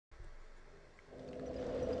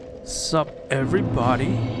Sup everybody,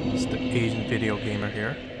 it's the Asian video gamer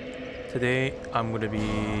here. Today I'm gonna be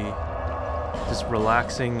just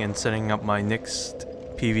relaxing and setting up my next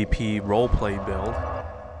PvP roleplay build.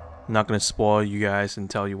 I'm not gonna spoil you guys and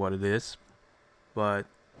tell you what it is, but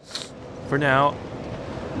for now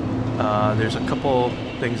there's a couple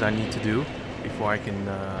things I need to do before I can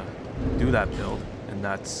do that build, and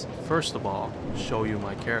that's first of all show you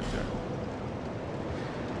my character.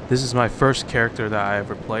 This is my first character that I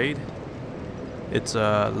ever played. It's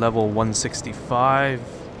level 165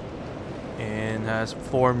 and has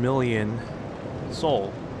 4 million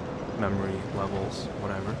soul memory levels,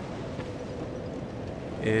 whatever.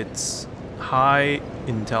 It's high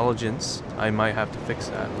intelligence. I might have to fix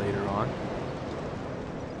that later on.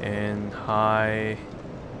 And high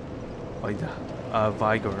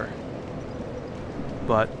vigor.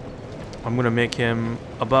 But I'm gonna make him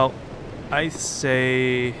about, I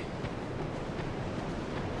say,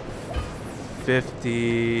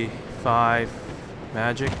 55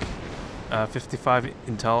 magic, 55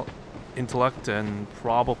 intellect, and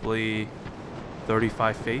probably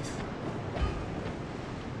 35 faith.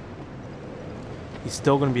 He's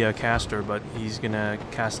still gonna be a caster, but he's gonna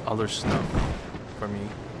cast other stuff for me.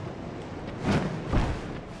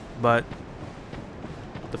 But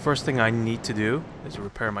the first thing I need to do is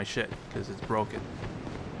repair my shit, because it's broken.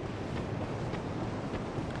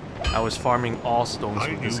 I was farming all stones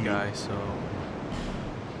with this guy, so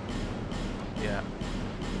yeah.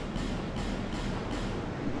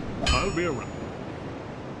 I'll be around.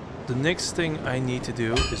 The next thing I need to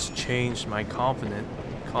do is change my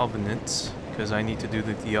covenants, because I need to do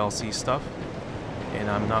the DLC stuff, and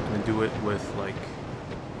I'm not gonna do it with, like,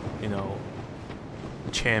 you know,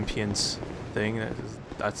 champions thing.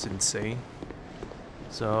 That's insane.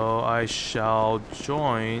 So I shall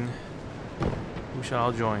join. Who shall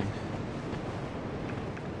I join?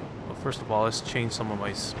 Well, first of all, let's change some of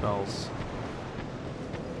my spells.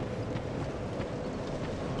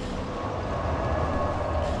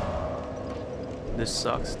 This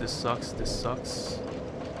sucks, this sucks, this sucks.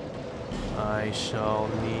 I shall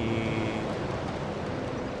need...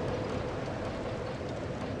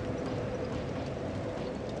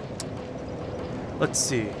 Let's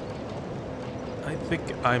see. I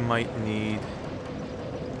think I might need...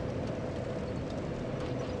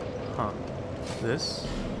 this.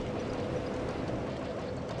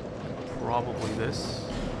 Probably this.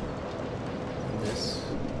 And this.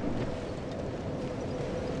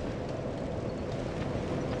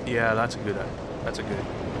 Yeah, that's a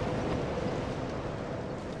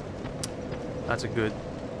good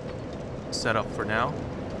setup for now.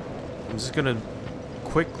 I'm just gonna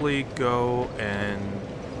quickly go and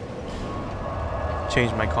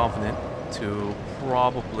change my covenant to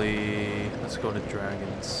probably, let's go to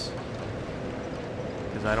dragons,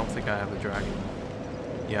 because I don't think I have a dragon.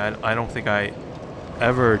 Yeah, I don't think I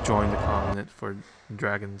ever joined the covenant for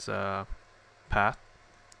dragon's path,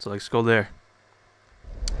 so let's go there.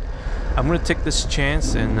 I'm gonna take this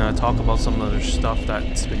chance and talk about some other stuff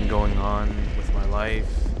that's been going on with my life,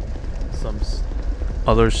 some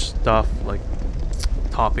other stuff, like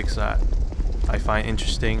topics that I find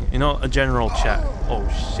interesting, you know, a general chat. Oh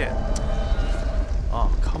shit. Oh,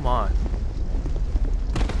 come on.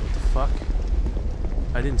 What the fuck?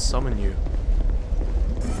 I didn't summon you.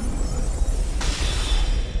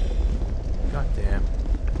 God damn.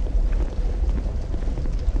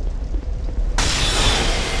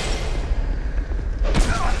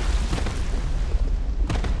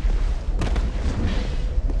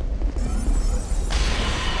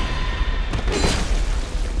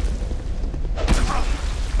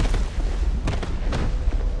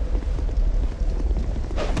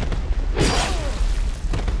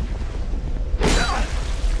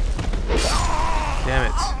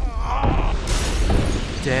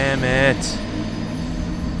 Damn it.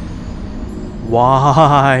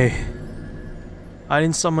 Why? I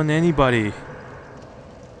didn't summon anybody.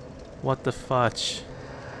 What the fudge?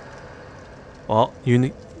 Well,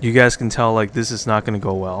 you guys can tell, like, this is not gonna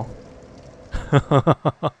go well.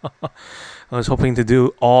 I was hoping to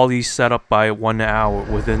do all these setup by 1 hour,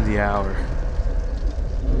 within the hour.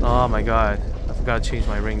 Oh my god. I forgot to change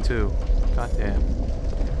my ring too. God damn.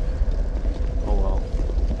 Oh well.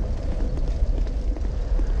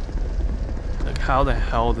 How the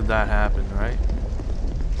hell did that happen, right?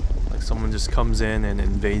 Like someone just comes in and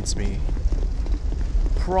invades me.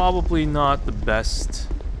 Probably not the best.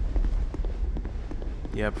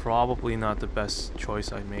 Yeah, probably not the best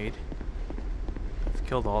choice I made. I've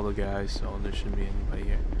killed all the guys, so there shouldn't be anybody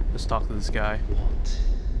here. Let's talk to this guy. What?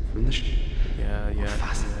 From the Yeah.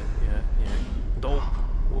 Oh,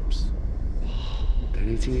 whoops.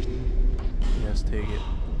 Yes, take it.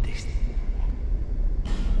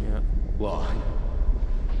 Yeah. 와.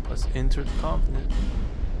 Let's enter the continent.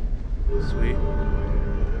 Sweet.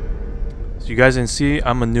 So you guys didn't see,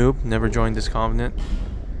 I'm a noob, never joined this continent.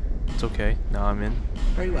 It's okay, now I'm in.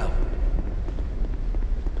 Very well.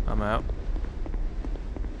 I'm out.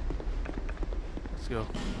 Let's go.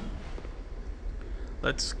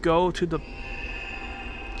 Let's go to the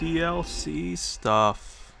DLC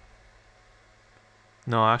stuff.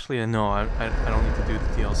 No, actually, no, I don't need to do the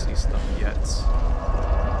DLC stuff yet.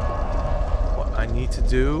 What I need to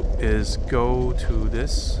do is go to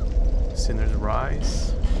this Sinner's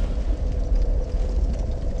Rise.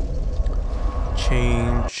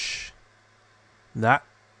 Change that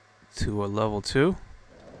to a level 2.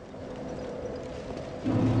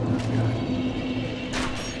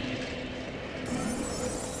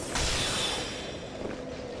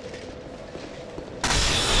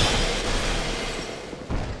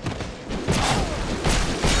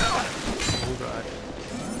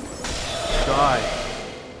 Die.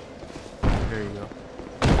 There you go.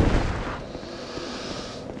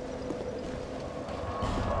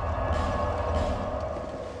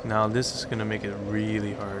 Now this is gonna make it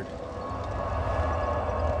really hard.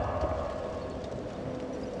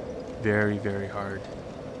 Very, very hard.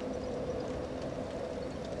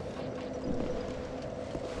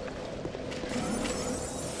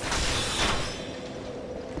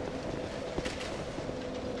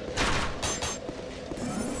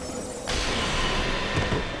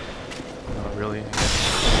 Really?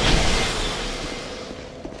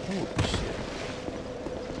 Oh shit.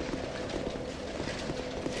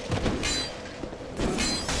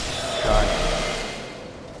 God.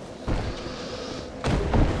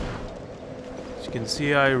 As you can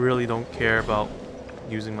see, I really don't care about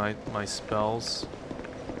using my spells.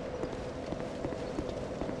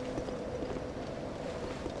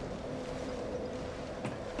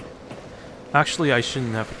 Actually, I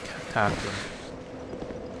shouldn't have attacked them.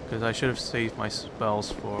 Because I should have saved my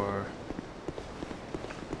spells for...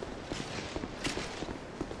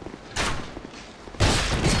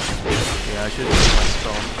 Yeah, I should have saved my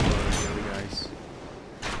spells for the other guys.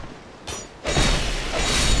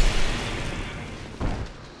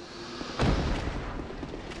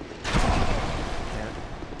 Yeah.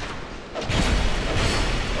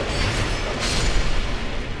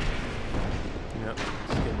 Yep,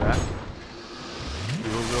 let's get back. Do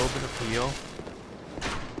a little bit of heal.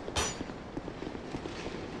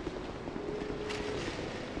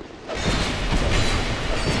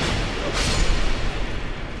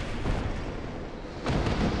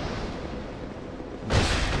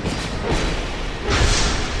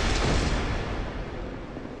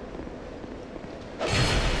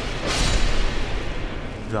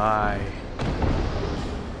 Die.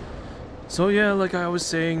 So yeah, like I was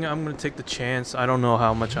saying, I'm gonna take the chance. I don't know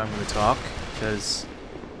how much I'm gonna talk because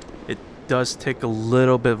it does take a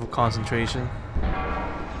little bit of concentration.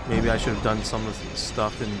 Maybe I should have done some of the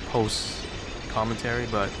stuff in post commentary,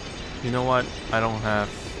 but you know what? I don't have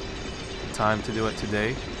time to do it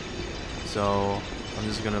today, so I'm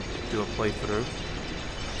just gonna do a playthrough.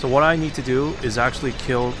 So what I need to do is actually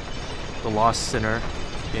kill the Lost Sinner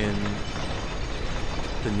in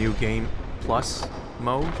the new game plus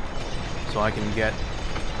mode, so I can get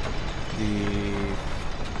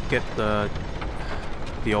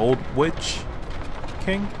the old witch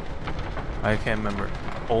king. I can't remember.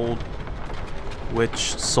 Old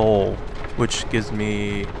witch soul, which gives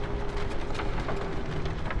me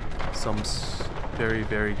some very,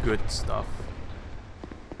 very good stuff.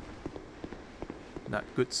 That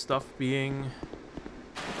good stuff being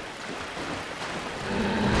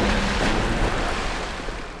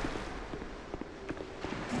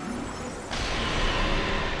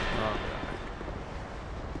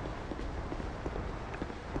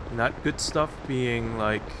not good stuff being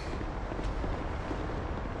like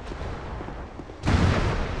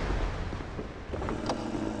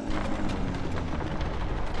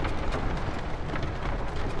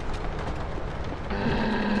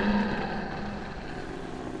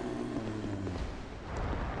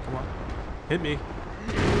come on, hit me.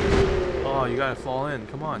 Oh, you gotta fall in.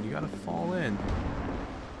 Come on, you gotta fall in.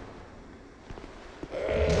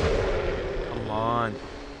 Come on,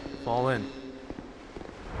 fall in.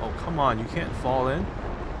 Oh, come on, you can't fall in?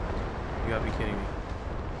 You gotta be kidding me.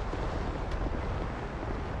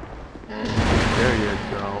 There you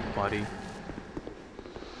go, buddy.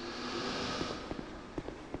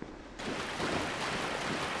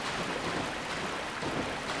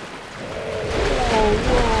 Whoa,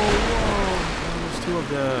 whoa, whoa! There's two of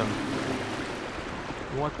them.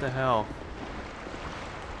 What the hell?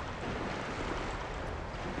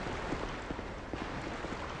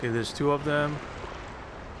 Okay, there's 2 of them.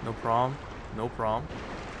 No problem. No problem.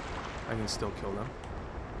 I can still kill them.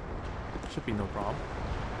 Should be no problem.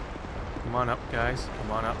 Come on up, guys. Come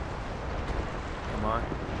on up. Come on.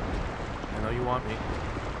 I know you want me.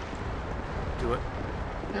 Do it.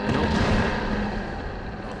 Nope.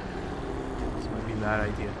 Oh. This might be a bad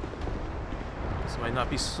idea. This might not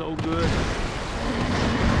be so good.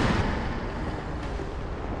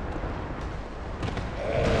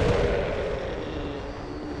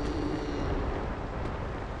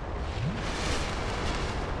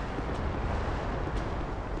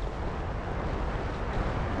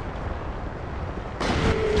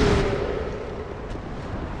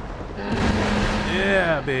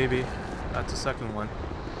 Yeah, baby. That's the second one.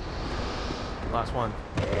 Last one.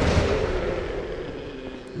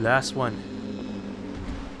 Last one.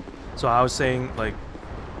 So I was saying, like,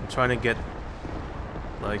 I'm trying to get,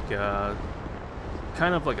 like,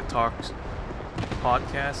 kind of like a podcast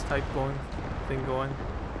type thing going,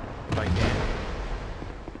 if I can.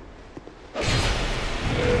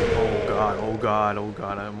 Oh god, oh god, oh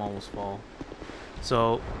god, I'm almost fall.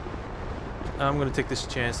 So I'm gonna take this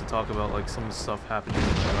chance to talk about like some stuff happening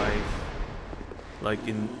in my life. Like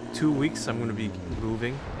in 2 weeks I'm gonna be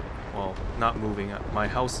moving. Well, not moving. My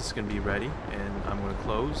house is gonna be ready and I'm gonna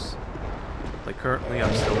close. Like currently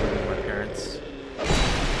I'm still living with my parents,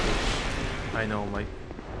 which I know might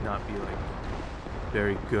not be like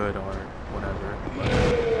very good or whatever, but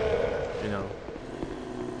you know,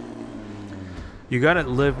 you gotta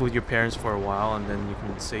live with your parents for a while and then you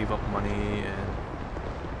can save up money,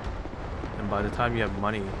 and by the time you have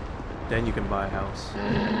money, then you can buy a house.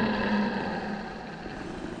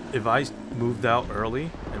 If I moved out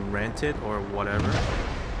early and rented or whatever,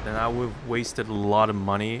 then I would have wasted a lot of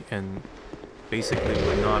money and basically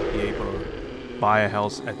would not be able to buy a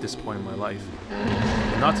house at this point in my life.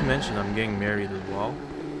 And not to mention I'm getting married as well.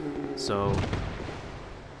 So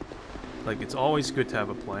like it's always good to have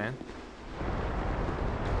a plan.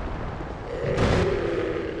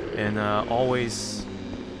 And always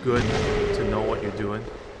good to know what you're doing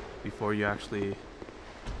before you actually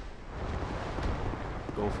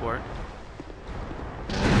go for it.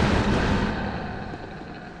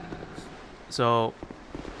 So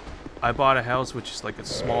I bought a house which is like a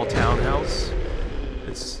small townhouse.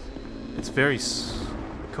 It's very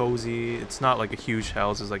cozy. It's not like a huge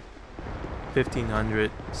house. It's like 1,500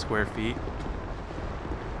 square feet.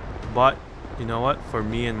 But you know what? For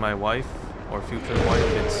me and my wife, or future wife,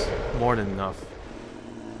 it's more than enough.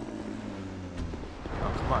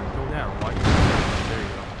 Oh, come on, go down. Why? There you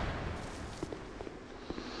go.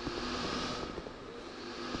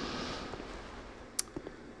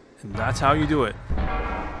 And that's how you do it.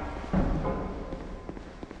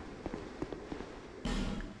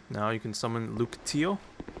 Now you can summon Lucatio.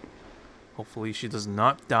 Hopefully she does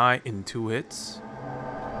not die in 2 hits.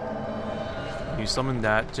 You summon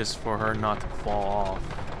that just for her not to fall off.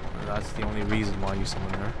 That's the only reason why you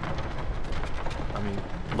summon her. I mean,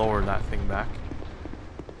 lower that thing back.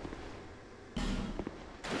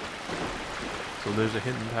 So there's a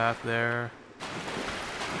hidden path there.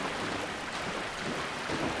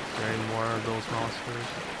 Is there any more of those monsters?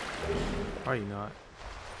 Are you not?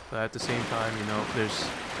 But at the same time, you know, there's...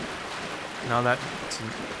 Now that it's a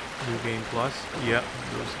new game plus, yep,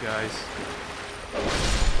 those guys.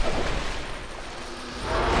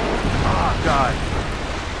 Ah, God!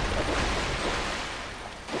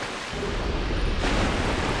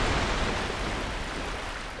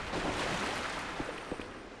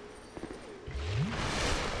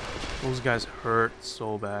 Those guys hurt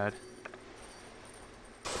so bad.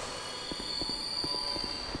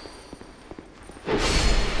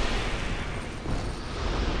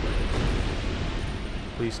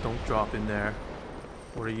 Please don't drop in there.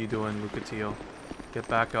 What are you doing, Lucatio? Get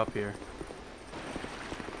back up here.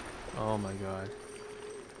 Oh my god.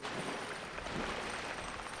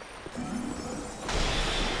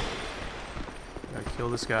 Gotta kill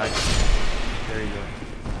this guy. There you go.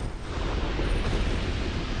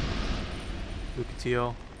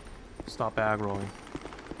 Lucatio, stop aggroing.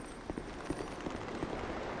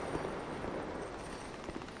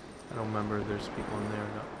 I don't remember if there's people in there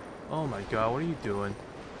or not. Oh my god, what are you doing?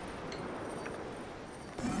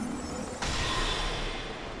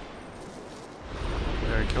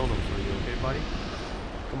 There, I killed him for you, okay, buddy?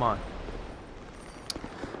 Come on.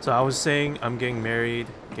 So I was saying I'm getting married,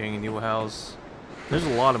 getting a new house. There's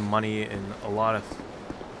a lot of money and a lot of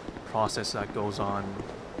process that goes on.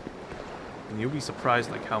 And you'll be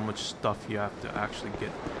surprised like how much stuff you have to actually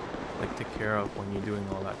get, like, take care of when you're doing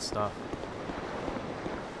all that stuff.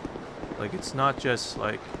 Like, it's not just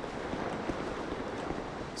like,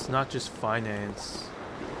 it's not just finance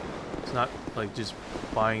It's not like just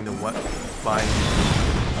buying the buying.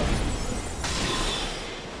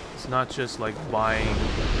 It's not just like buying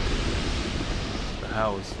the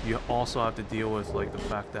house. You also have to deal with like the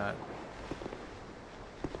fact that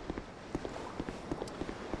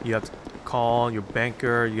you have to call your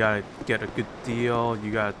banker, you gotta get a good deal,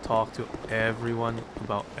 you gotta talk to everyone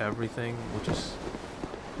about everything, which is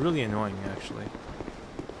really annoying actually.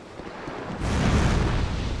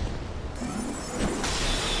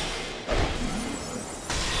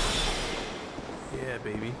 Yeah,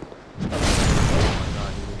 baby. Oh my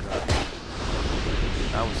god, he did that.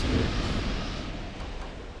 That was good.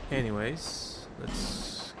 Anyways,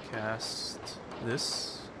 let's cast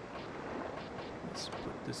this. Let's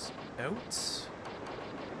put this out.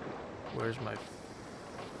 Where's my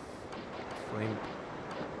flame?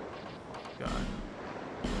 God.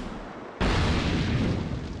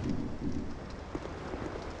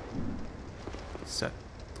 Set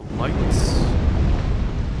the lights.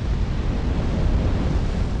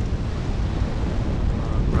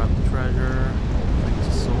 Grab the treasure. I think it's a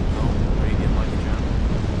soul. No, radiant light gem.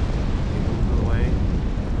 Move it away.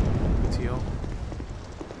 Teal.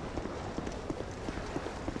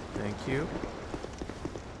 Thank you.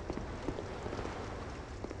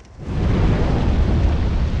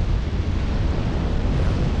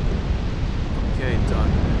 Okay,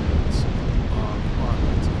 done. Come on,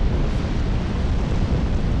 let's move.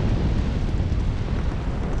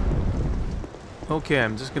 Okay,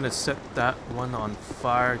 I'm just gonna set that one on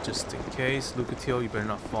fire just in case. Lucatiel, you better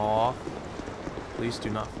not fall off. Please do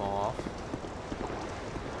not fall off.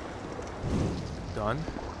 Done.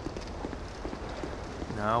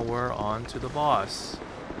 Now we're on to the boss.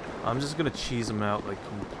 I'm just gonna cheese him out like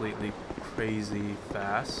completely crazy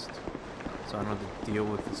fast, so I don't have to deal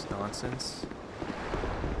with this nonsense.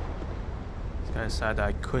 It's kind of sad that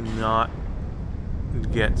I could not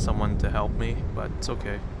get someone to help me, but it's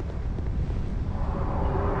okay.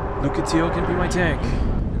 Lucatiel can be my tank,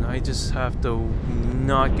 and I just have to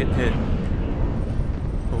not get hit.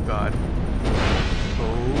 Oh god.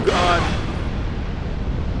 Oh god.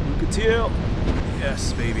 Lucatiel.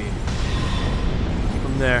 Yes, baby. Keep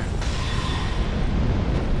him there.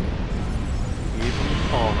 Keep him.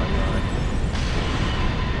 Oh my god.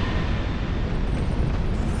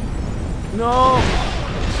 No!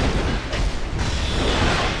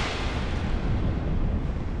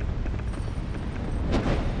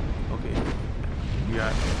 Okay. You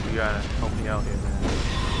gotta help me out here, man.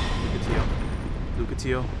 Lucatiel.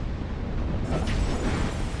 Lucatiel.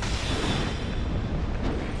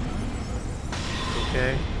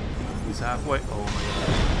 Okay, he's halfway. Oh my god.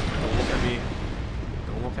 Don't look at me.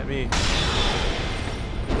 Don't look at me.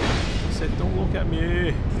 I said don't look at me.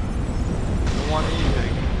 I don't want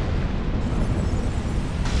anything.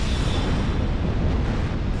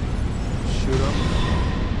 Shoot him.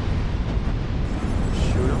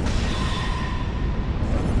 Shoot him.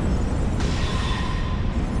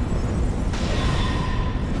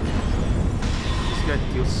 This guy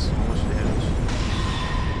deals so much damage.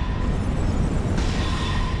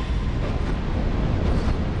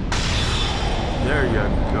 There you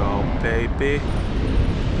go, baby.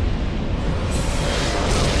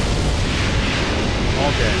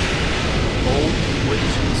 All dead. Old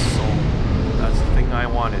witch's soul. That's the thing I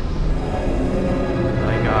wanted. I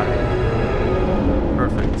got it.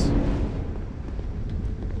 Perfect.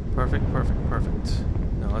 Perfect, perfect, perfect.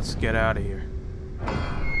 Now let's get out of here.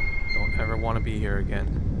 Don't ever want to be here again.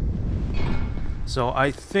 So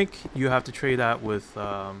I think you have to trade that with,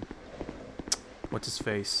 what's his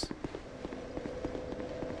face?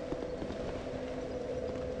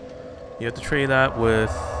 You have to trade that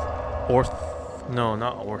with no,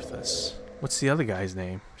 not Orthus. What's the other guy's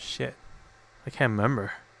name? Shit. I can't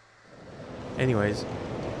remember. Anyways,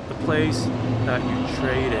 the place that you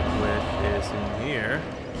trade it with is in here.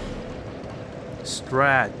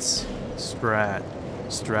 Stratton.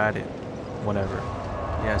 Whatever.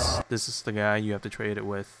 Yes, this is the guy you have to trade it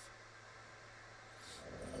with.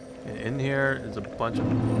 And in here is a bunch of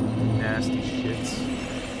nasty shits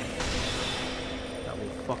that will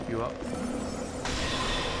fuck you up.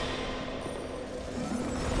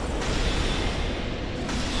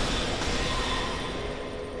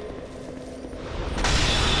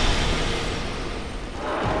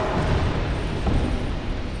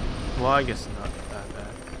 Well, I guess not that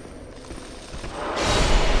bad.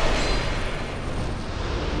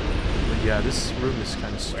 But yeah, this room is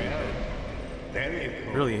kind of stupid. I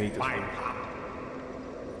really hate this room.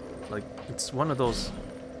 Like, it's one of those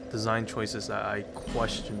design choices that I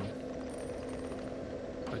question.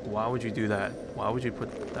 Like, why would you do that? Why would you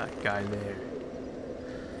put that guy there?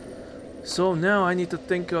 So now I need to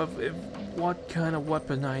think of what kind of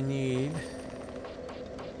weapon I need.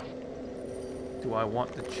 Do I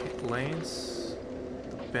want the lance,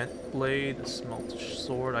 the bent blade, the smelt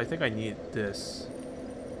sword? I think I need this.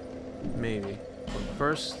 Maybe. But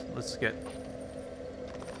first, let's get...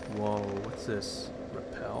 Whoa, what's this?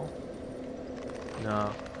 Repel?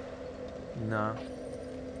 No. Nah.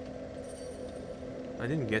 I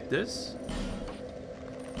didn't get this?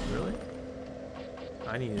 Really?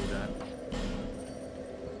 I needed that.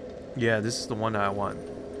 Yeah, this is the one that I want.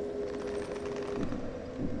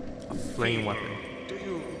 A flame weapon.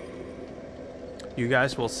 You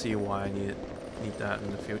guys will see why I need that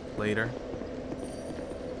in the future later.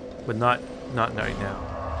 But not right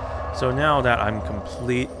now. So now that I'm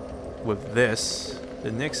complete with this,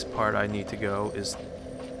 the next part I need to go is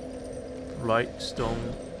right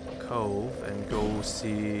Stone Cove and go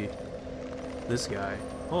see this guy.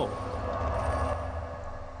 Oh.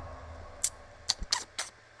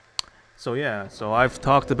 So yeah, so I've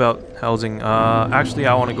talked about housing. Actually,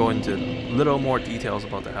 I want to go into little more details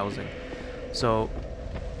about the housing. So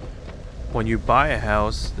when you buy a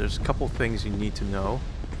house, there's a couple things you need to know.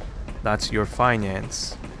 That's your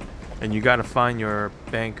finance. And you gotta find your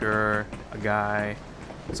banker, a guy,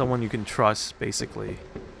 someone you can trust, basically.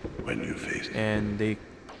 When you face it. And they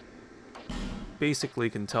basically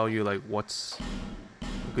can tell you like what's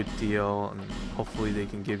a good deal, and hopefully they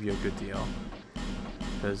can give you a good deal.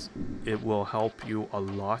 Because it will help you a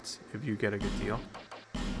lot if you get a good deal.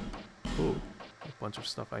 Ooh, a bunch of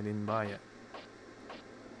stuff I didn't buy yet.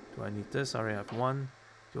 Do I need this? I already have one.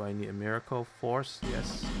 Do I need a miracle force?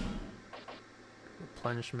 Yes.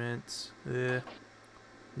 Replenishment. Yeah.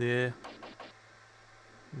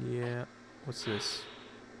 What's this?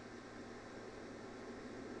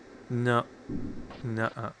 No.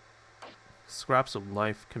 Nuh-uh. Scraps of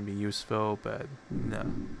life can be useful, but no.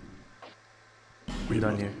 We're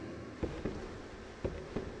done here.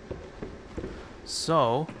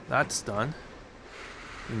 So that's done.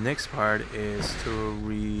 The next part is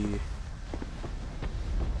to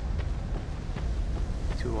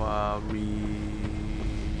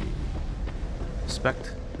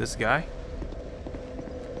respect this guy.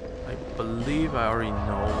 I believe I already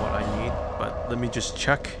know what I need, but let me just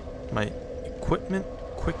check my equipment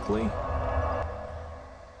quickly.